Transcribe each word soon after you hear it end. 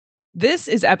This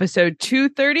is episode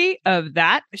 230 of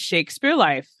That Shakespeare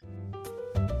Life.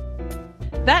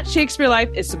 That Shakespeare Life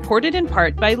is supported in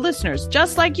part by listeners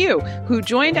just like you who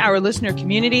joined our listener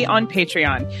community on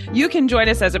Patreon. You can join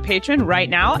us as a patron right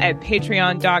now at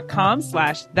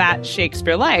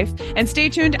patreon.com/thatshakespearelife and stay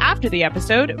tuned after the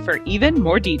episode for even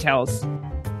more details.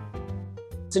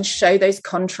 And show those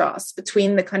contrasts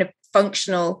between the kind of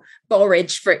functional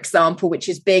Borage, for example, which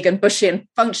is big and bushy and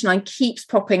function line keeps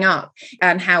popping up,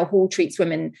 and how Hall treats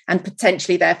women, and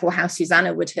potentially therefore what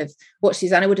Susanna would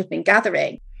have been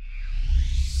gathering.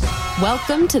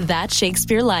 Welcome to That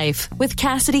Shakespeare Life with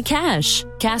Cassidy Cash.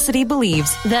 Cassidy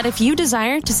believes that if you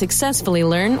desire to successfully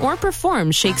learn or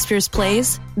perform Shakespeare's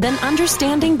plays, then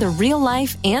understanding the real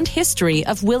life and history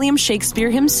of William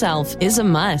Shakespeare himself is a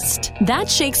must. That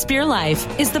Shakespeare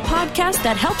Life is the podcast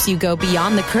that helps you go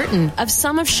beyond the curtain of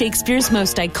some of Shakespeare's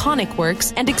most iconic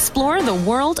works and explore the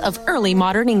world of early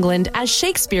modern England as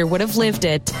Shakespeare would have lived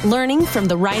it, learning from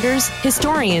the writers,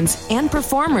 historians, and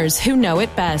performers who know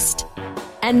it best.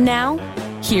 And now,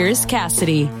 here's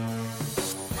Cassidy.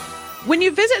 When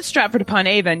you visit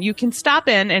Stratford-upon-Avon, you can stop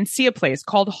in and see a place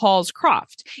called Hall's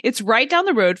Croft. It's right down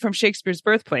the road from Shakespeare's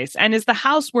birthplace and is the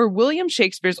house where William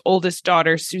Shakespeare's oldest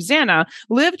daughter, Susanna,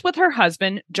 lived with her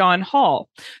husband, John Hall.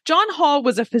 John Hall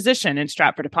was a physician in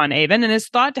Stratford-upon-Avon and is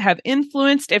thought to have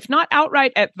influenced, if not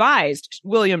outright advised,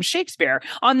 William Shakespeare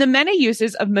on the many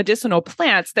uses of medicinal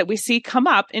plants that we see come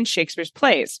up in Shakespeare's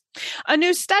plays. A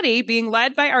new study being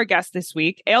led by our guest this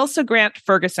week, Ailsa Grant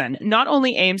Ferguson, not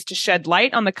only aims to shed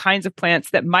light on the kinds of plants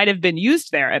that might have been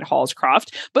used there at Hall's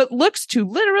Croft, but looks to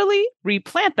literally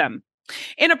replant them.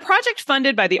 In a project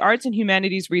funded by the Arts and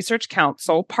Humanities Research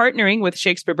Council, partnering with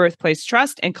Shakespeare Birthplace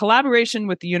Trust in collaboration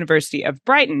with the University of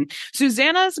Brighton,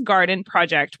 Susanna's Garden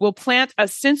Project will plant a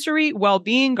sensory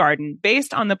well-being garden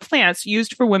based on the plants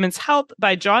used for women's health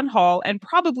by John Hall and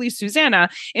probably Susanna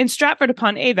in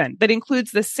Stratford-upon-Avon that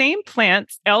includes the same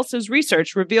plants Ailsa's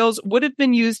research reveals would have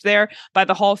been used there by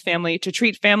the Hall family to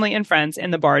treat family and friends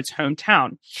in the Bard's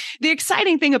hometown. The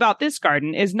exciting thing about this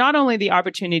garden is not only the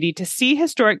opportunity to see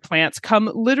historic plants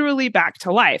come literally back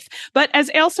to life, but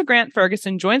as Ailsa Grant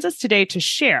Ferguson joins us today to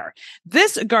share,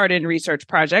 this garden research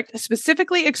project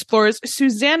specifically explores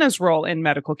Susanna's role in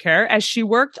medical care as she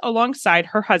worked alongside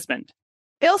her husband.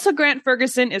 Ailsa Grant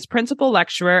Ferguson is principal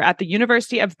lecturer at the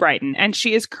University of Brighton, and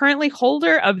she is currently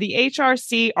holder of the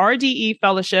HRC RDE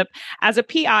Fellowship as a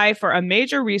PI for a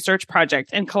major research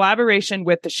project in collaboration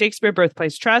with the Shakespeare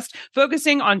Birthplace Trust,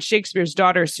 focusing on Shakespeare's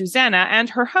daughter Susanna and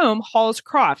her home, Hall's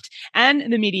Croft,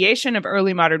 and the mediation of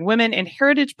early modern women in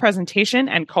heritage presentation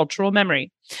and cultural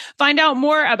memory. Find out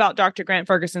more about Dr. Grant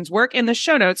Ferguson's work in the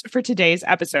show notes for today's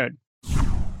episode.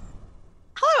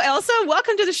 Hello, Ailsa.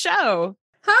 Welcome to the show.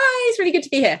 Hi, it's really good to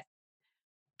be here.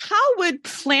 How would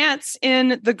plants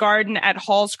in the garden at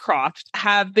Hall's Croft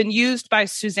have been used by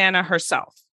Susanna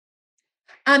herself?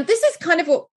 This is kind of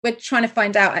what we're trying to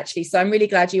find out, actually. So I'm really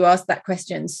glad you asked that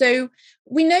question. So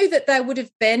we know that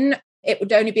it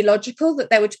would only be logical that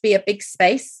there would be a big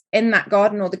space in that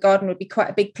garden, or the garden would be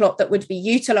quite a big plot that would be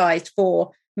utilized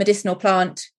for medicinal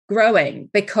plant growing,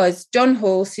 because John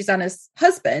Hall, Susanna's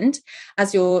husband,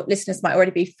 as your listeners might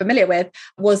already be familiar with,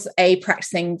 was a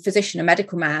practicing physician, a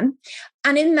medical man.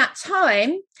 And in that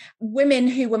time, women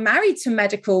who were married to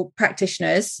medical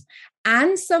practitioners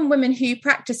and some women who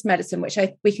practiced medicine, which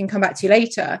we can come back to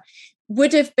later,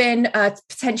 would have been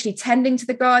potentially tending to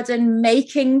the garden,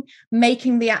 making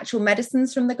the actual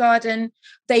medicines from the garden.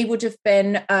 They would have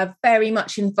been very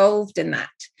much involved in that.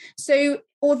 So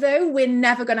although we're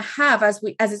never going to have, as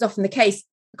is often the case,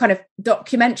 kind of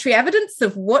documentary evidence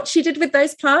of what she did with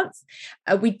those plants,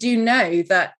 we do know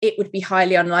that it would be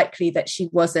highly unlikely that she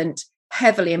wasn't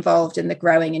heavily involved in the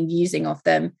growing and using of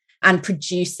them and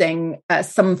producing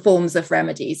some forms of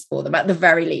remedies for them at the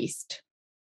very least.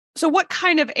 So what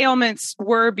kind of ailments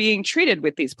were being treated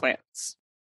with these plants?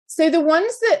 So the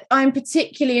ones that I'm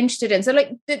particularly interested in,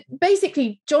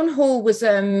 basically John Hall would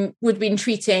have been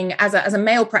treating as a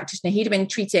male practitioner, he'd have been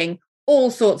treating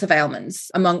all sorts of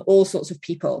ailments among all sorts of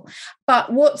people.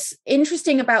 But what's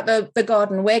interesting about the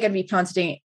garden we're going to be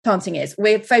planting is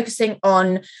we're focusing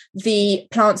on the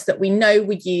plants that we know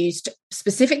were used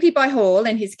specifically by Hall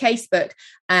in his casebook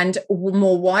and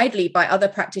more widely by other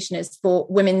practitioners for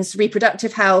women's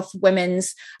reproductive health,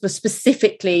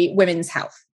 specifically women's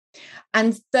health.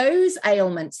 And those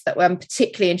ailments that I'm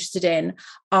particularly interested in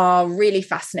are really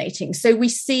fascinating. So we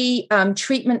see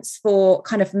treatments for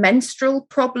kind of menstrual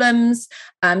problems,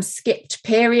 skipped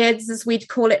periods, as we'd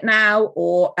call it now,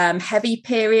 or heavy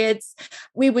periods.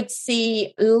 We would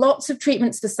see lots of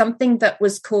treatments for something that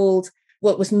was called,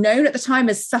 what was known at the time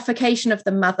as suffocation of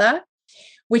the mother,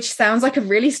 which sounds like a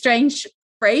really strange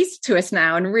phrase to us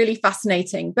now and really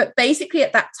fascinating. But basically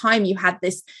at that time, you had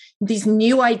these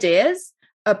new ideas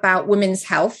about women's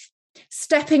health,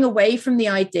 stepping away from the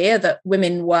idea that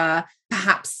women were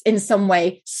perhaps in some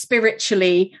way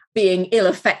spiritually being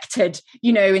ill-affected,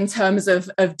 in terms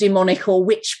of demonic or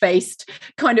witch-based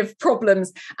kind of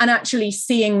problems, and actually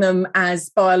seeing them as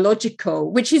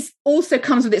biological, which is also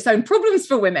comes with its own problems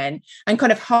for women and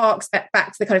kind of harks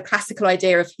back to the kind of classical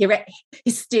idea of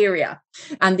hysteria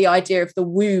and the idea of the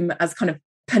womb as kind of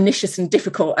pernicious and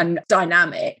difficult and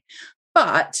dynamic.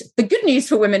 But the good news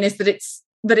for women is that it's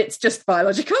just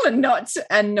biological and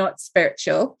not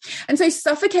spiritual. And so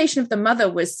suffocation of the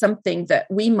mother was something that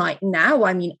we might now,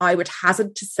 I would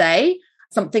hazard to say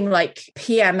something like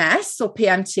PMS or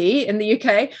PMT in the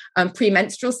UK,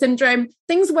 premenstrual syndrome,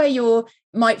 things where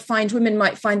women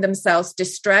might find themselves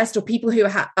distressed, or people who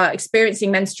are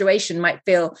experiencing menstruation might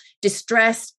feel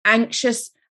distressed,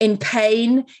 anxious, in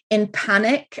pain, in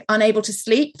panic, unable to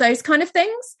sleep, those kind of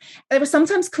things. They were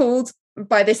sometimes called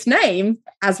by this name,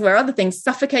 as were other things,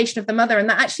 suffocation of the mother. And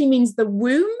that actually means the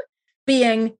womb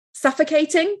being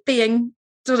suffocating, being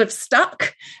sort of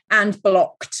stuck and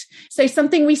blocked. So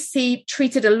something we see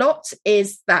treated a lot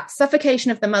is that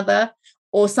suffocation of the mother,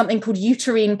 or something called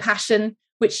uterine passion,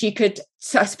 which you could,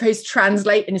 I suppose,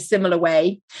 translate in a similar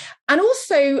way. And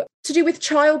also to do with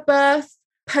childbirth,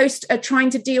 trying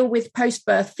to deal with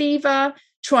post-birth fever,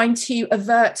 trying to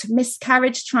avert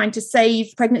miscarriage, trying to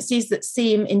save pregnancies that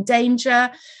seem in danger,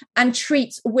 and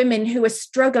treat women who are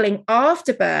struggling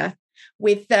after birth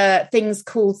with things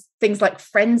like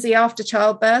frenzy after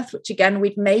childbirth, which again,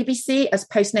 we'd maybe see as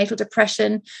postnatal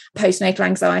depression, postnatal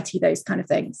anxiety, those kind of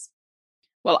things.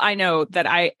 Well, I know that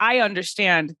I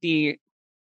understand the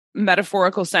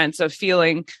metaphorical sense of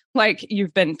feeling like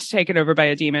you've been taken over by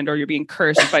a demon or you're being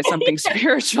cursed by something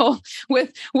spiritual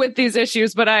with these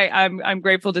issues. But I'm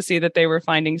grateful to see that they were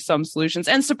finding some solutions,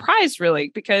 and surprised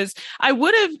really, because I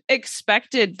would have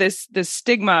expected this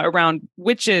stigma around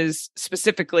witches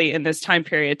specifically in this time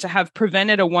period to have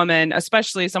prevented a woman,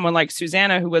 especially someone like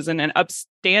Susanna, who was an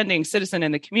upstanding citizen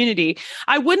in the community.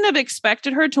 I wouldn't have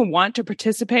expected her to want to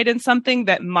participate in something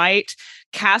that might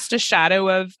cast a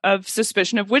shadow of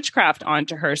suspicion of witchcraft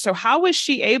onto her. So how was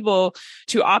she able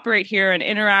to operate here and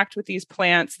interact with these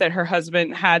plants that her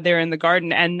husband had there in the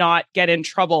garden and not get in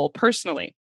trouble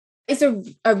personally? It's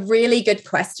a really good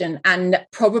question, and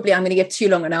probably I'm going to give too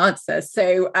long an answer.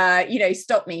 So,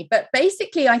 stop me. But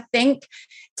basically, I think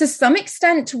to some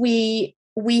extent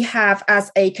we have, as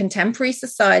a contemporary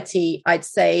society, I'd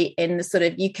say in the sort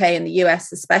of UK and the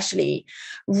US especially,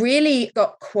 really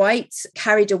got quite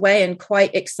carried away and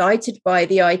quite excited by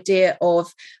the idea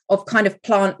of kind of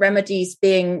plant remedies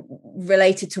being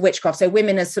related to witchcraft. So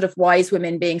women as sort of wise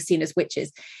women being seen as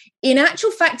witches. In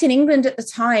actual fact, in England at the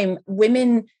time,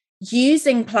 women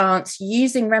using plants,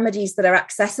 using remedies that are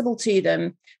accessible to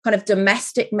them, kind of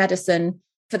domestic medicine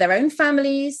for their own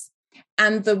families,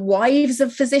 and the wives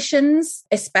of physicians,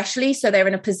 especially, so they're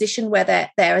in a position where they're,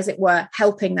 as it were,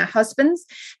 helping their husbands.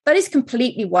 That is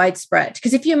completely widespread.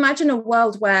 Because if you imagine a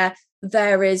world where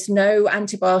there is no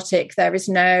antibiotic, there is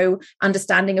no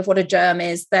understanding of what a germ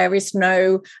is, there's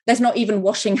not even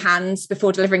washing hands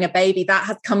before delivering a baby,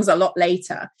 comes a lot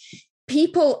later.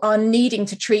 People are needing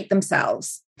to treat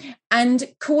themselves. And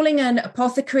calling an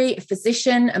apothecary, a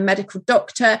physician, a medical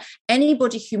doctor,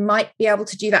 anybody who might be able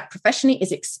to do that professionally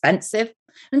is expensive.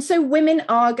 And so women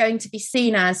are going to be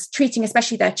seen as treating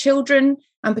especially their children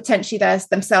and potentially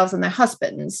themselves and their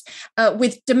husbands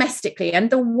with domestically. And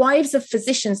the wives of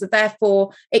physicians are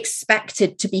therefore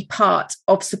expected to be part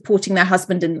of supporting their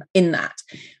husband in that.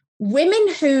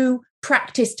 Women who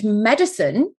practiced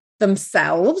medicine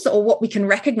themselves, or what we can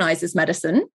recognize as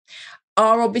medicine,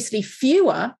 are obviously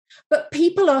fewer, but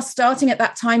people are starting at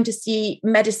that time to see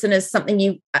medicine as something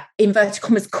you, inverted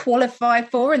commas, qualify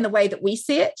for in the way that we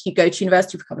see it. You go to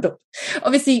university, become a doctor.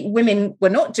 Obviously, women were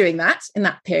not doing that in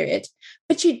that period,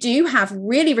 but you do have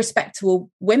really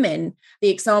respectable women. The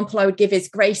example I would give is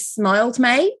Grace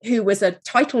Mildmay, who was a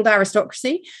titled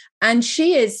aristocracy, and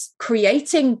she is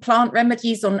creating plant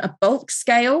remedies on a bulk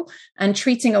scale and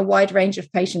treating a wide range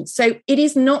of patients. So it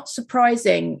is not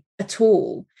surprising at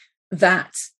all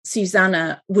that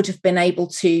Susanna would have been able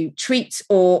to treat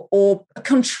or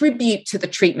contribute to the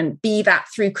treatment, be that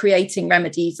through creating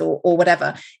remedies or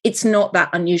whatever. It's not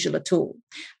that unusual at all.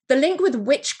 The link with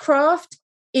witchcraft,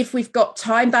 if we've got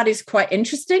time, that is quite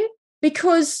interesting,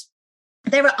 because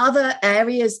there are other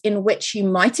areas in which you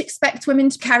might expect women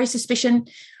to carry suspicion.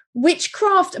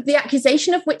 Witchcraft, the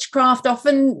accusation of witchcraft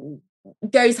often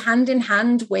goes hand in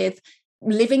hand with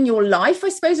living your life, I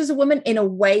suppose, as a woman in a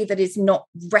way that is not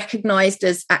recognized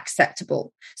as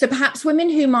acceptable. So perhaps women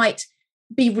who might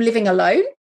be living alone,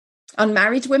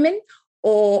 unmarried women,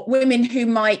 or women who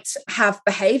might have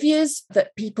behaviors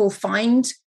that people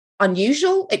find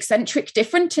unusual, eccentric,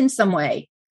 different in some way,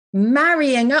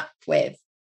 marrying up with,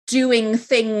 doing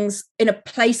things in a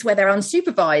place where they're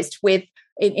unsupervised with,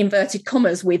 in inverted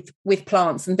commas, with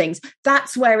plants and things.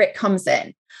 That's where it comes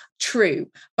in. True.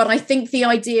 But I think the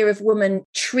idea of women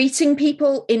treating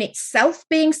people in itself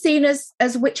being seen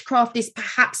as witchcraft is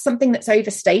perhaps something that's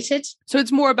overstated. So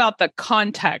it's more about the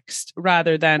context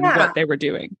rather than what they were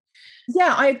doing.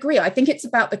 Yeah, I agree. I think it's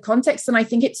about the context. And I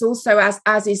think it's also,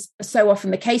 as is so often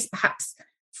the case, perhaps,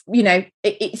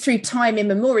 through time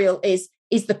immemorial, is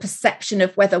the perception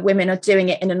of whether women are doing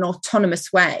it in an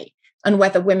autonomous way and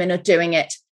whether women are doing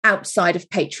it outside of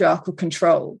patriarchal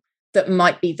control. That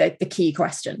might be the key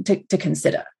question to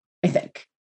consider, I think.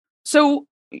 So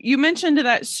you mentioned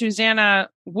that Susanna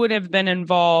would have been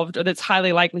involved, or that's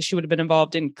highly likely she would have been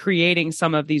involved in creating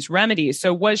some of these remedies.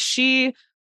 So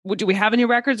do we have any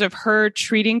records of her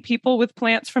treating people with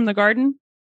plants from the garden?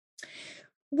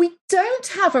 We don't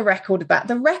have a record of that.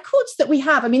 The records that we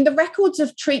have, the records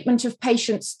of treatment of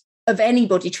patients, of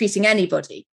anybody treating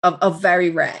anybody, are very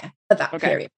rare at that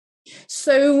period.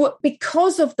 So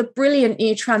because of the brilliant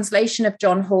new translation of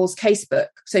John Hall's casebook,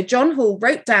 so John Hall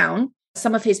wrote down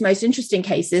some of his most interesting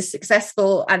cases,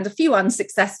 successful and a few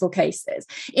unsuccessful cases,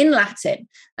 in Latin.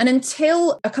 And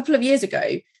until a couple of years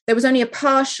ago, there was only a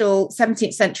partial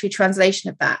 17th century translation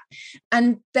of that.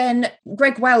 And then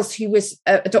Greg Wells, who was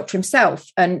a doctor himself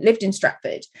and lived in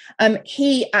Stratford,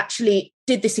 he actually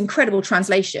did this incredible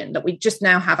translation that we just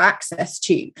now have access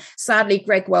to. Sadly,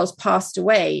 Greg Wells passed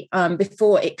away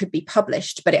before it could be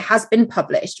published, but it has been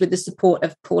published with the support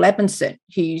of Paul Ebenson,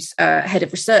 who's head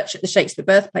of research at the Shakespeare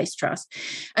Birthplace Trust.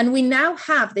 And we now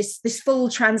have this full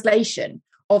translation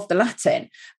of the Latin.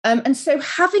 And so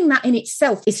having that in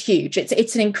itself is huge.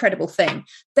 It's an incredible thing.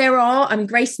 There are,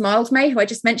 Grace Mildmay, who I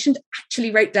just mentioned,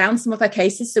 actually wrote down some of her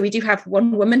cases. So we do have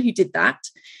one woman who did that.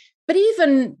 But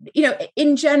even,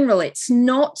 in general, it's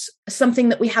not something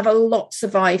that we have a lot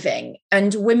surviving,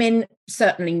 and women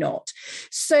certainly not.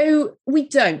 So we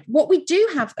don't. What we do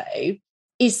have, though,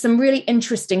 is some really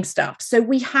interesting stuff. So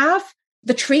we have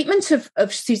the treatment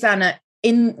of Susanna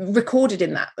recorded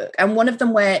in that book, and one of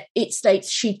them where it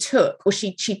states she took, or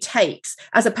she takes,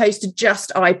 as opposed to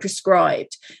just I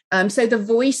prescribed. So the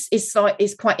voice is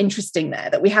quite interesting there,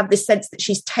 that we have this sense that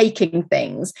she's taking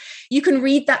things. You can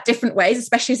read that different ways,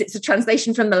 especially as it's a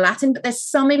translation from the Latin, but there's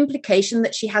some implication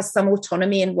that she has some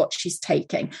autonomy in what she's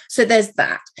taking. So there's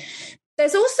that.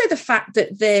 There's also the fact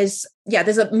that there's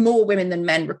more women than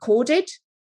men recorded.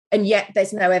 And yet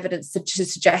there's no evidence to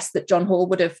suggest that John Hall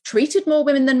would have treated more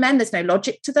women than men. There's no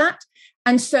logic to that.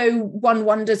 And so one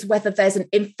wonders whether there's an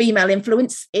female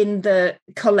influence in the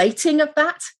collating of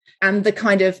that and the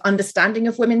kind of understanding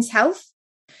of women's health.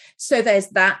 So there's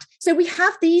that. So we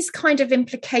have these kind of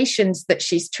implications that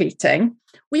she's treating.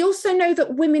 We also know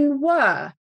that women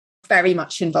were very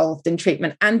much involved in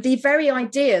treatment. And the very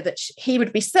idea that he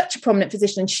would be such a prominent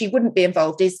physician and she wouldn't be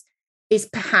involved is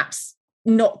perhaps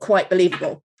not quite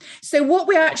believable. So what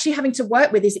we're actually having to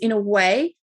work with is, in a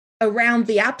way, around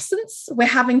the absence. We're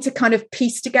having to kind of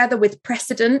piece together with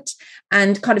precedent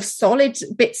and kind of solid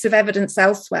bits of evidence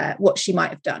elsewhere what she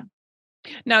might have done.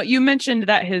 Now, you mentioned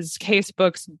that his case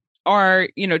books are,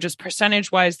 just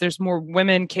percentage wise, there's more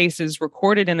women cases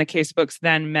recorded in the case books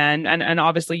than men. And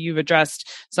obviously you've addressed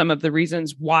some of the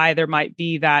reasons why there might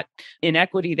be that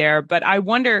inequity there. But I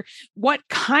wonder, what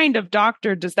kind of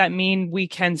doctor does that mean we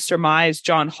can surmise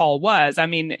John Hall was?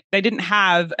 They didn't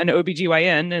have an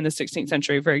OBGYN in the 16th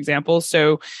century, for example.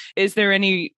 So is there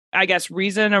any,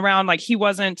 reason around,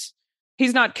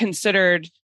 he's not considered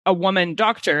a woman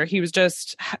doctor. He was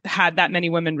just had that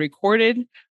many women recorded.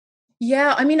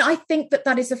 Yeah, I think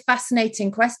that is a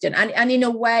fascinating question, and in a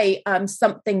way,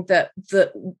 something that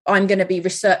I'm going to be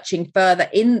researching further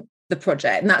in the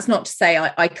project. And that's not to say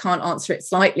I can't answer it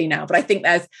slightly now, but I think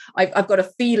I've got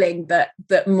a feeling that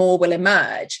more will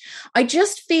emerge. I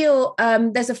just feel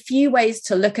there's a few ways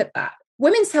to look at that.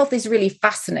 Women's health is really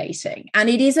fascinating, and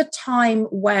it is a time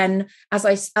when, as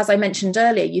I mentioned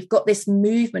earlier, you've got this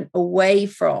movement away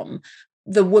from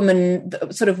the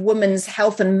woman's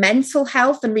health and mental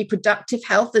health and reproductive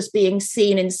health as being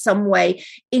seen in some way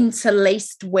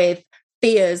interlaced with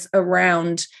fears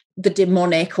around the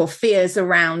demonic or fears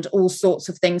around all sorts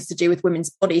of things to do with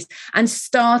women's bodies, and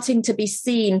starting to be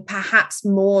seen perhaps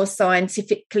more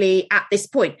scientifically at this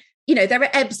point. There are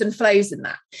ebbs and flows in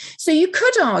that. So you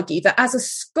could argue that as a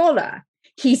scholar,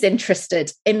 he's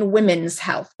interested in women's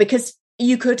health because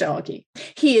you could argue,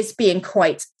 he is being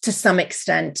quite, to some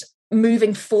extent,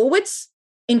 moving forwards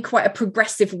in quite a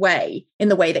progressive way in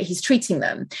the way that he's treating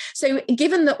them. So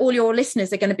given that all your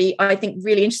listeners are going to be, I think,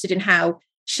 really interested in how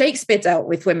Shakespeare dealt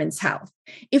with women's health,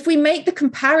 if we make the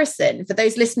comparison for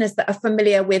those listeners that are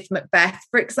familiar with Macbeth,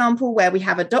 for example, where we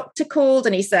have a doctor called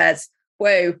and he says,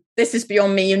 whoa, this is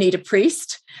beyond me, you need a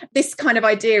priest. This kind of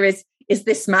idea is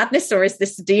this madness or is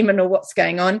this a demon or what's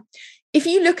going on? If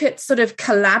you look at sort of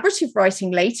collaborative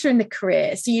writing later in the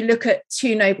career, so you look at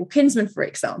Two Noble Kinsmen, for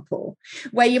example,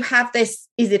 where you have this,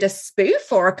 is it a spoof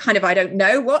or a kind of, I don't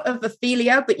know what, of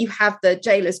Ophelia, but you have the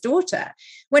jailer's daughter.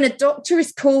 When a doctor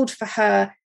is called for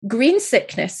her green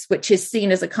sickness, which is seen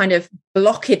as a kind of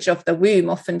blockage of the womb,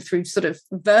 often through sort of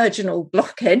virginal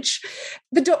blockage,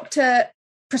 the doctor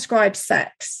prescribes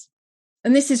sex.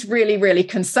 And this is really, really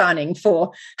concerning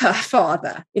for her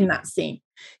father in that scene.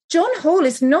 John Hall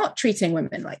is not treating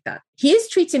women like that. He is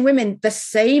treating women the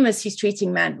same as he's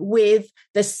treating men, with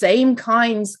the same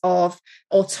kinds of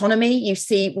autonomy. You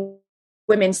see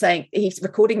women saying, he's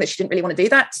recording that she didn't really want to do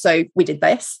that, so we did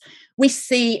this. We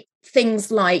see things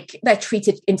like they're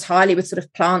treated entirely with sort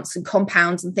of plants and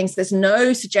compounds and things. There's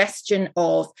no suggestion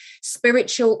of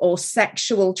spiritual or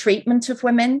sexual treatment of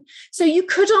women. So you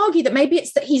could argue that maybe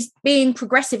it's that he's being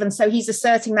progressive and so he's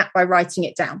asserting that by writing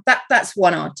it down. That's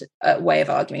one way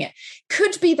of arguing it.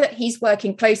 Could be that he's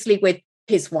working closely with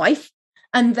his wife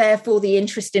and therefore the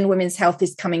interest in women's health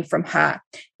is coming from her.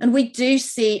 And we do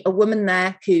see a woman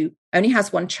there who only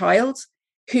has one child,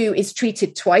 who is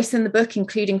treated twice in the book,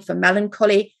 including for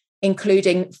melancholy,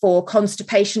 including for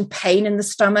constipation, pain in the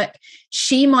stomach.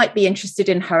 She might be interested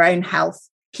in her own health.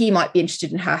 He might be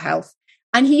interested in her health.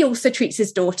 And he also treats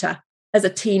his daughter as a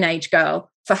teenage girl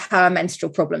for her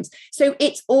menstrual problems. So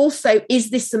it's also,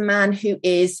 is this a man who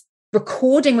is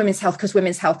recording women's health because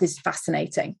women's health is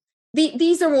fascinating?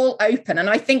 These are all open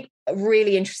and I think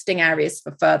really interesting areas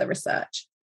for further research.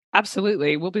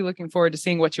 Absolutely. We'll be looking forward to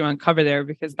seeing what you uncover there,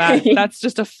 because that's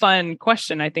just a fun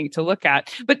question, I think, to look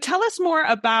at. But tell us more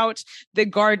about the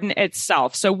garden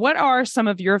itself. So what are some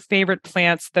of your favorite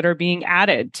plants that are being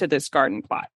added to this garden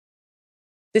plot?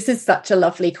 This is such a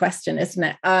lovely question, isn't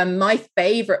it? My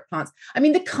favorite plants. I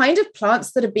mean, the kind of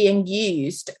plants that are being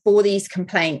used for these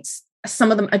complaints,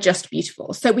 some of them are just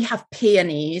beautiful. So we have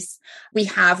peonies, we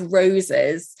have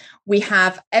roses, we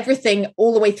have everything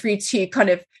all the way through to kind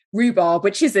of rhubarb,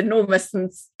 which is enormous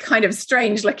and kind of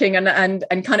strange looking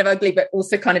and kind of ugly, but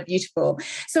also kind of beautiful.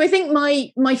 So I think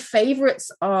my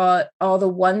favorites are the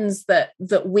ones that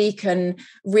we can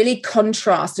really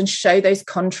contrast and show those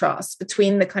contrasts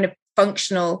between the kind of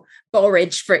functional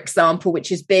borage, for example,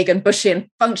 which is big and bushy and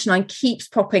functional and keeps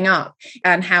popping up,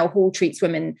 and how Hall treats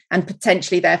women and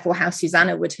potentially therefore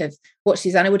what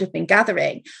Susanna would have been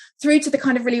gathering, through to the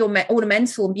kind of really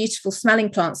ornamental and beautiful smelling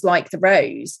plants like the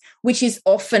rose, which is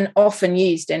often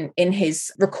used in his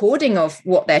recording of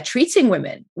what they're treating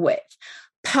women with,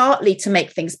 partly to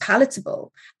make things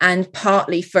palatable and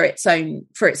partly for its own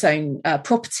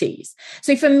properties.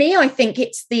 So for me, I think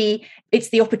it's the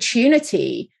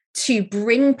opportunity to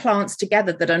bring plants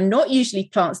together that are not usually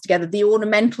plants together, the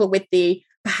ornamental with the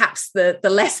perhaps the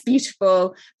less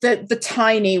beautiful, the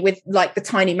tiny with like the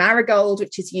tiny marigold,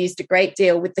 which is used a great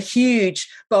deal, with the huge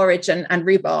borage and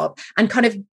rhubarb, and kind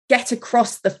of get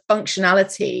across the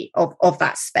functionality of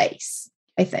that space,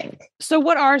 I think. So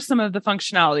what are some of the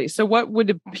functionalities? So what would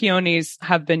the peonies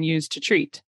have been used to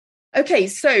treat? Okay,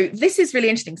 so this is really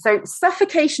interesting. So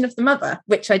suffocation of the mother,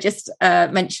 which I just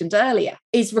mentioned earlier,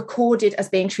 is recorded as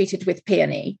being treated with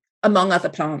peony, among other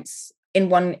plants. In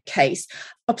one case,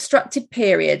 obstructed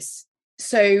periods.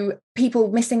 So people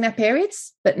missing their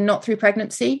periods, but not through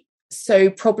pregnancy. So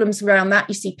problems around that,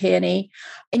 you see peony.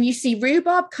 And you see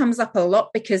rhubarb comes up a lot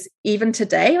because even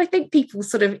today, I think people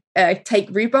sort of take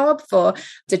rhubarb for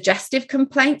digestive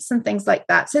complaints and things like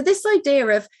that. So this idea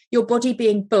of your body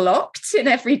being blocked in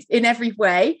every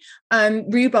way,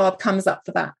 rhubarb comes up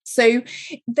for that. So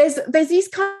there's these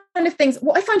kind of things.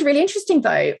 What I find really interesting,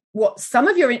 though, what some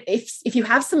of your, if you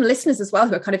have some listeners as well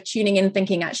who are kind of tuning in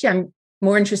thinking, actually, I'm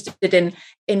more interested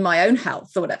in my own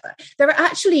health or whatever, there are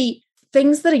actually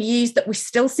things that are used that we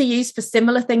still see used for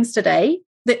similar things today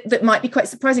that might be quite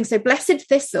surprising. So blessed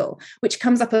thistle, which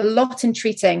comes up a lot in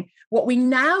treating what we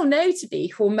now know to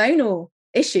be hormonal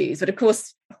issues, but of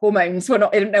course hormones were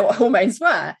not, I didn't know what hormones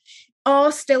were,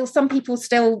 are still, some people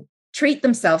still treat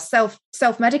themselves,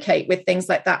 self-medicate with things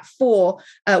like that for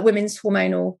women's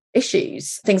hormonal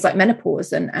issues, things like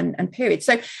menopause and periods.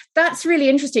 So that's really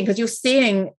interesting because you're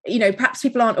seeing, perhaps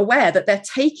people aren't aware that they're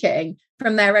taking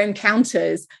from their own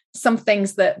counters some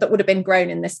things that would have been grown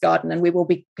in this garden and we will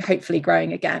be hopefully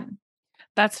growing again.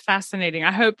 That's fascinating.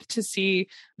 I hope to see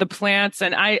the plants.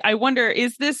 And I wonder,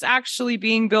 is this actually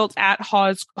being built at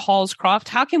Hall's Croft?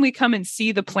 How can we come and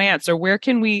see the plants, or where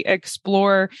can we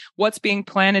explore what's being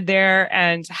planted there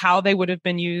and how they would have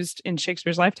been used in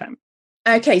Shakespeare's lifetime?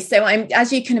 Okay, so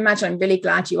as you can imagine, I'm really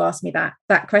glad you asked me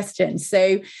that question.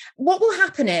 So what will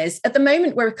happen is, at the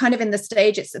moment, we're kind of in the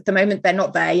stage, at the moment, they're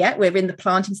not there yet. We're in the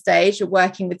planting stage. We're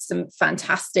working with some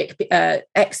fantastic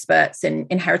experts in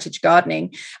heritage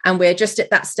gardening, and we're just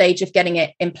at that stage of getting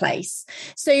it in place.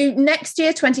 So next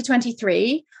year,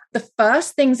 2023, the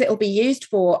first things it will be used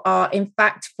for are, in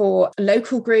fact, for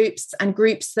local groups and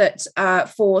groups that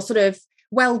for sort of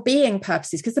well-being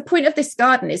purposes, because the point of this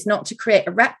garden is not to create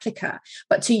a replica,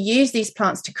 but to use these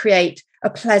plants to create a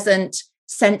pleasant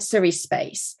sensory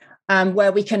space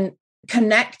where we can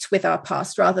connect with our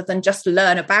past rather than just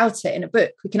learn about it in a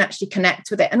book. We can actually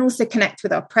connect with it and also connect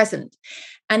with our present.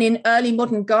 And in early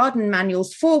modern garden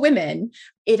manuals for women,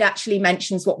 it actually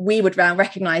mentions what we would now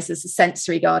recognize as a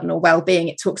sensory garden or well-being.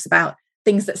 It talks about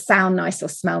things that sound nice or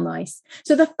smell nice.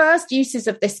 So the first uses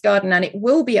of this garden, and it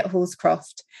will be at Hall's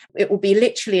Croft, it will be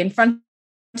literally in front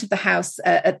of the house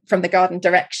from the garden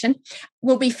direction,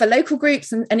 will be for local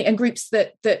groups and groups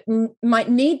that might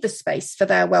need the space for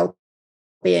their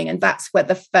well-being. And that's where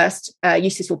the first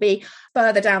uses will be.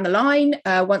 Further down the line,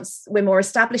 once we're more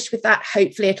established with that,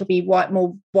 hopefully it'll be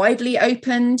more widely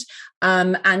opened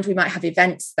and we might have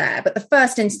events there. But the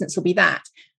first instance will be that.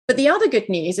 But the other good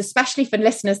news, especially for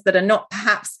listeners that are not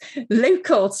perhaps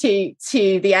local to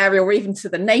the area or even to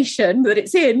the nation that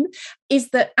it's in, is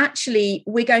that actually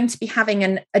we're going to be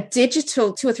having a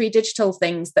digital, 2 or 3 digital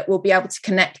things that will be able to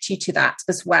connect you to that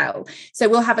as well. So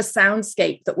we'll have a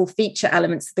soundscape that will feature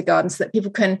elements of the garden so that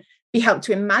people can be helped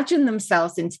to imagine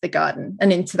themselves into the garden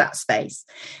and into that space.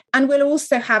 And we'll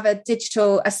also have a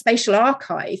spatial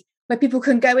archive where people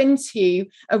can go into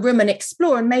a room and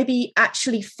explore and maybe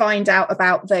actually find out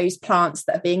about those plants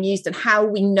that are being used and how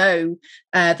we know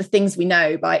the things we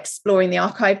know by exploring the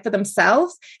archive for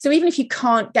themselves. So even if you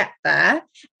can't get there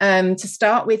to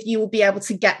start with, you will be able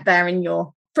to get there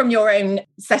from your own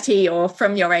settee or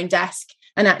from your own desk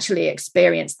and actually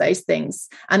experience those things.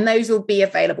 And those will be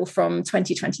available from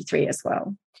 2023 as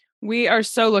well. We are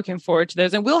so looking forward to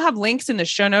those, and we'll have links in the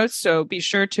show notes. So be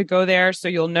sure to go there so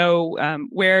you'll know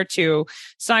where to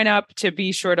sign up, to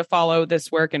be sure to follow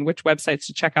this work and which websites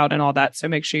to check out and all that. So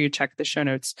make sure you check the show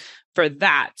notes for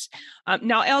that.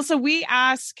 Now, Elsa, we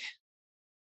ask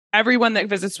everyone that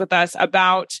visits with us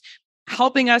about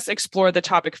helping us explore the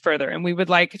topic further. And we would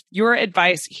like your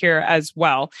advice here as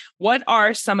well. What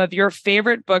are some of your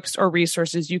favorite books or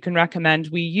resources you can recommend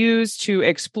we use to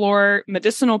explore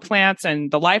medicinal plants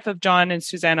and the life of John and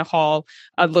Susanna Hall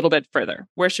a little bit further?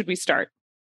 Where should we start?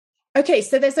 Okay,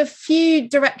 so there's a few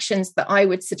directions that I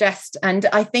would suggest. And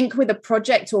I think with a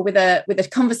project or with a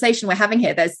conversation we're having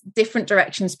here, there's different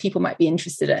directions people might be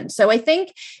interested in. So I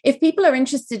think if people are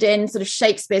interested in sort of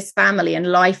Shakespeare's family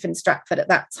and life in Stratford at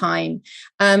that time,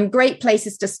 great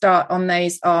places to start on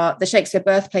those are the Shakespeare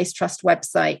Birthplace Trust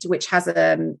website, which has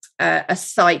a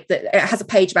site that it has a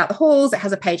page about the Halls, it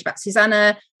has a page about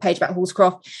Susanna, a page about Hall's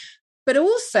Croft, but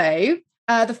also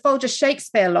the Folger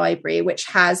Shakespeare Library, which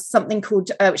hosts something called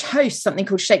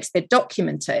Shakespeare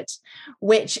Documented,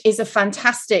 which is a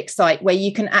fantastic site where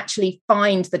you can actually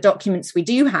find the documents we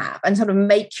do have and sort of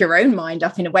make your own mind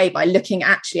up in a way by looking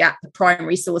actually at the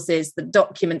primary sources, the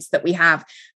documents that we have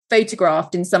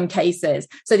photographed in some cases,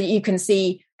 so that you can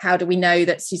see, how do we know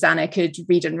that Susanna could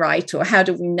read and write, or how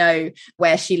do we know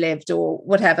where she lived, or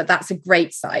whatever. That's a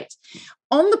great site.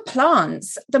 On the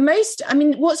plants,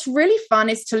 what's really fun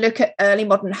is to look at early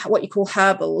modern, what you call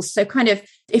herbals. So kind of,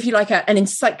 if you like, an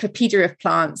encyclopedia of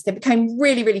plants. They became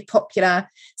really, really popular.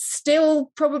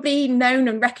 Still probably known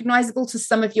and recognizable to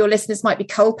some of your listeners might be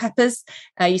Culpeper's.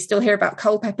 You still hear about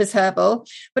Culpeper's herbal.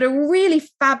 But a really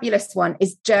fabulous one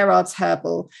is Gerard's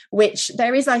herbal, which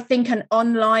there is, I think, an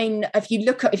online, if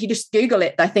you just Google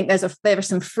it, I think there are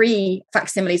some free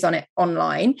facsimiles on it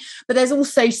online. But there's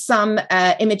also some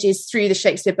images through the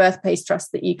Shakespeare Birthplace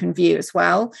Trust that you can view as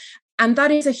well. And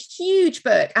that is a huge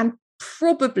book, and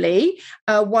probably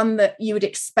one that you would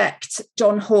expect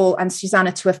John Hall and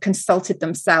Susanna to have consulted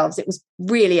themselves. It was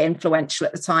really influential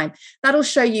at the time. That'll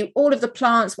show you all of the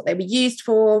plants, what they were used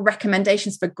for,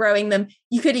 recommendations for growing them.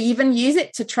 You could even use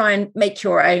it to try and make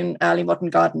your own early modern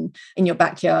garden in your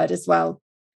backyard as well.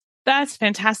 That's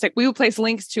fantastic. We will place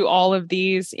links to all of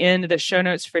these in the show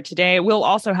notes for today. We'll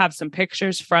also have some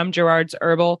pictures from Gerard's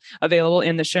Herbal available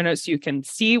in the show notes so you can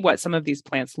see what some of these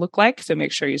plants look like. So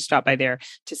make sure you stop by there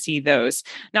to see those.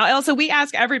 Now, Elsa, we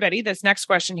ask everybody this next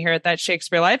question here at That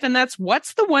Shakespeare Life, and that's,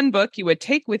 what's the one book you would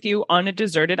take with you on a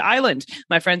deserted island?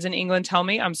 My friends in England tell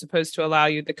me I'm supposed to allow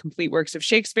you the complete works of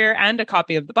Shakespeare and a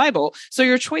copy of the Bible. So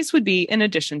your choice would be in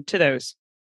addition to those.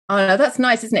 Oh, no, that's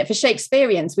nice, isn't it? For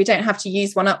Shakespeareans, we don't have to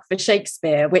use one up for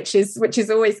Shakespeare, which is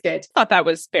always good. I thought that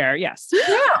was fair, yes.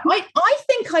 Yeah, I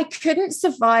think I couldn't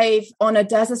survive on a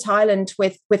desert island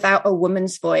without a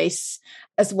woman's voice,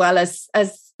 as well as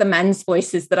the men's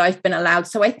voices that I've been allowed.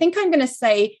 So I think I'm going to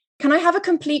say, can I have a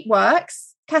complete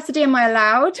works? Cassidy, am I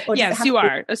allowed? Or yes, you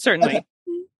are, certainly. Okay.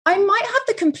 I might have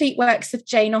the complete works of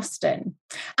Jane Austen.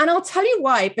 And I'll tell you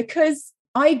why, because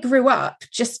I grew up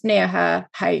just near her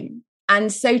home.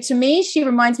 And so to me, she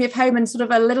reminds me of home and sort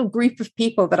of a little group of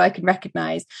people that I can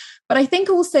recognize. But I think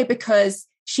also because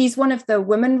she's one of the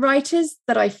women writers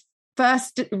that I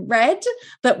first read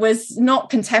that was not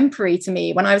contemporary to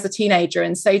me when I was a teenager.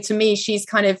 And so to me, she's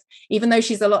kind of, even though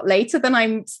she's a lot later than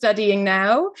I'm studying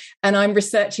now and I'm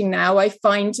researching now, I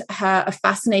find her a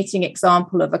fascinating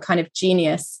example of a kind of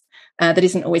genius that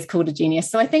isn't always called a genius.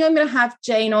 So I think I'm going to have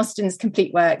Jane Austen's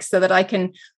complete works so that I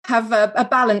can have a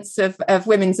balance of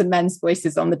women's and men's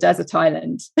voices on the desert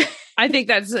island. I think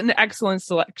that's an excellent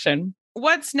selection.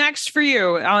 What's next for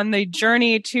you on the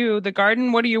journey to the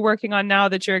garden? What are you working on now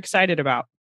that you're excited about?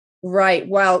 Right.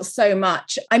 Well, so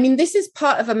much. I mean, this is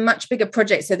part of a much bigger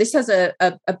project. So this has a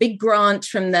big grant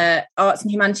from the Arts and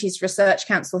Humanities Research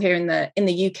Council here in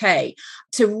the UK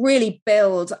to really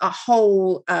build a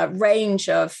whole range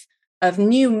of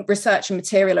new research and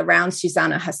material around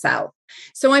Susanna herself.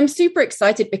 So I'm super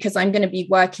excited because I'm going to be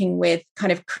working with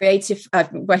kind of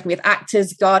working with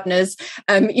actors, gardeners,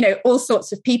 all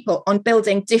sorts of people on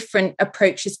building different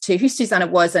approaches to who Susanna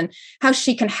was and how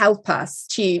she can help us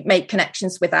to make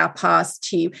connections with our past,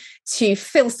 to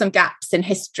fill some gaps in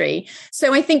history.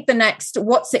 So I think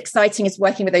what's exciting is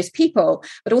working with those people,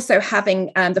 but also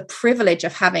having the privilege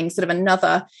of having sort of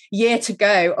another year to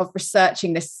go of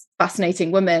researching this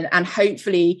fascinating woman and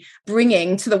hopefully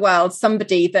bringing to the world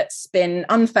somebody that's been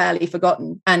unfairly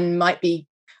forgotten and might be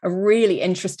a really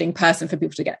interesting person for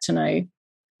people to get to know.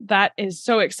 That is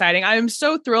so exciting. I'm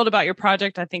so thrilled about your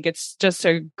project. I think it's just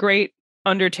a great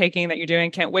undertaking that you're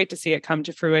doing. Can't wait to see it come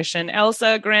to fruition.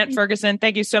 Elsa Grant Ferguson,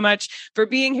 thank you so much for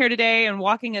being here today and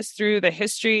walking us through the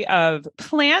history of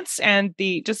plants and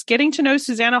just getting to know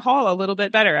Susanna Hall a little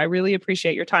bit better. I really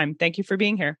appreciate your time. Thank you for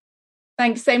being here.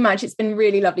 Thanks so much. It's been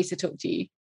really lovely to talk to you.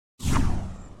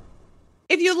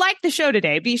 If you liked the show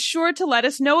today, be sure to let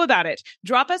us know about it.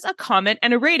 Drop us a comment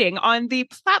and a rating on the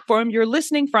platform you're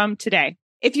listening from today.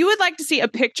 If you would like to see a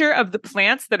picture of the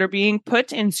plants that are being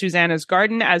put in Susanna's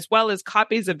garden, as well as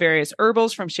copies of various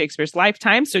herbals from Shakespeare's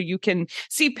lifetime, so you can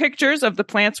see pictures of the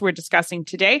plants we're discussing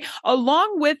today,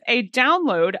 along with a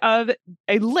download of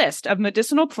a list of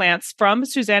medicinal plants from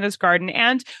Susanna's garden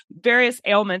and various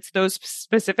ailments those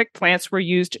specific plants were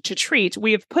used to treat,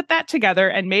 we have put that together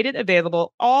and made it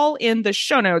available all in the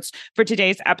show notes for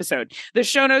today's episode. The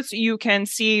show notes, you can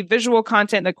see visual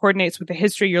content that coordinates with the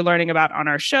history you're learning about on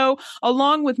our show,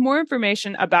 along with more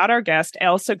information about our guest,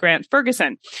 Elsa Grant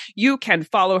Ferguson. You can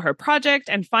follow her project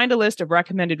and find a list of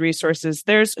recommended resources.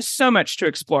 There's so much to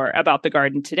explore about the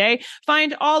garden today.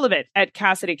 Find all of it at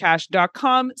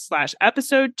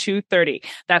CassidyCash.com/episode 230.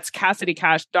 That's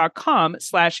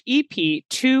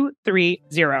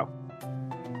CassidyCash.com/EP230.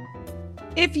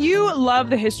 If you love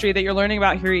the history that you're learning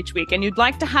about here each week and you'd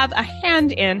like to have a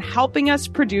hand in helping us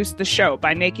produce the show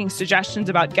by making suggestions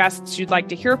about guests you'd like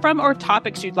to hear from or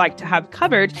topics you'd like to have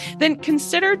covered, then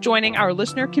consider joining our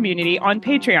listener community on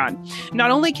Patreon.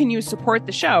 Not only can you support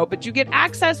the show, but you get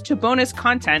access to bonus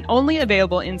content only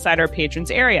available inside our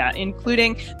patrons area,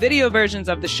 including video versions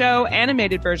of the show,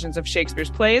 animated versions of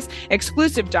Shakespeare's plays,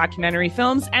 exclusive documentary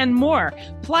films, and more.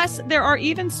 Plus, there are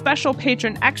even special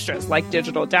patron extras like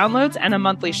digital downloads and a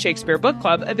monthly Shakespeare book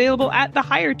club available at the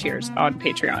higher tiers on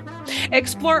Patreon.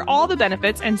 Explore all the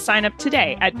benefits and sign up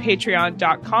today at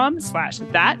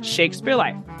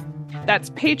patreon.com/thatshakespearelife. That's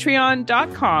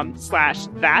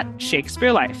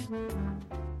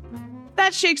patreon.com/thatshakespearelife.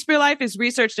 That Shakespeare Life is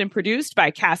researched and produced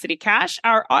by Cassidy Cash.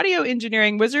 Our audio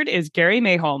engineering wizard is Gary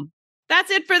Mayholm.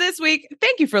 That's it for this week.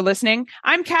 Thank you for listening.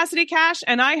 I'm Cassidy Cash,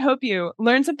 and I hope you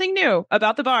learned something new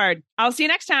about the Bard. I'll see you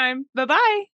next time.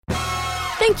 Bye-bye.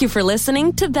 Thank you for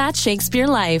listening to That Shakespeare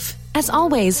Life. As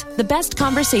always, the best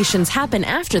conversations happen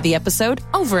after the episode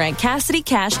over at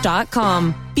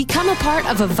CassidyCash.com. Become a part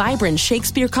of a vibrant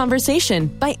Shakespeare conversation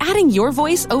by adding your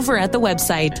voice over at the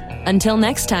website. Until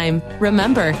next time,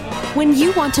 remember, when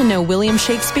you want to know William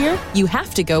Shakespeare, you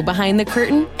have to go behind the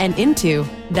curtain and into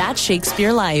That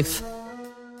Shakespeare Life.